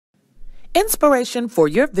Inspiration for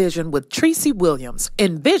your vision with Tracy Williams.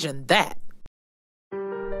 Envision that.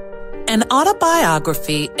 An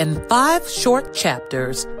autobiography in 5 short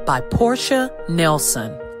chapters by Portia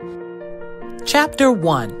Nelson. Chapter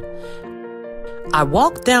 1. I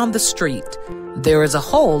walk down the street. There is a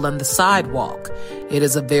hole in the sidewalk. It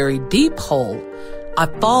is a very deep hole. I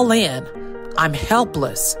fall in. I'm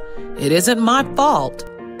helpless. It isn't my fault.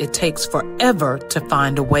 It takes forever to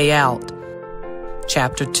find a way out.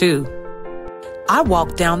 Chapter 2. I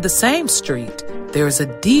walk down the same street. There is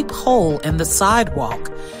a deep hole in the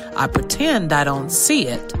sidewalk. I pretend I don't see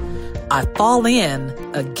it. I fall in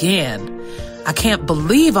again. I can't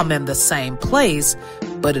believe I'm in the same place,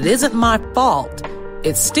 but it isn't my fault.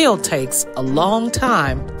 It still takes a long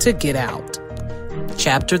time to get out.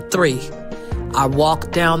 Chapter 3. I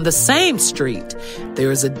walk down the same street.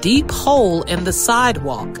 There is a deep hole in the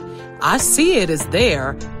sidewalk. I see it is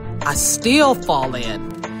there. I still fall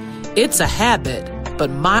in. It's a habit, but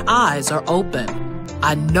my eyes are open.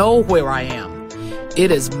 I know where I am.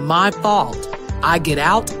 It is my fault. I get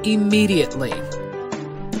out immediately.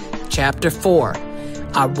 Chapter 4.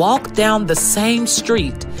 I walk down the same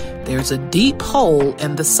street. There's a deep hole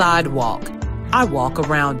in the sidewalk. I walk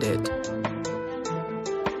around it.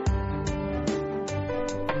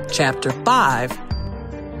 Chapter 5.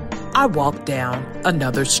 I walk down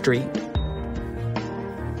another street.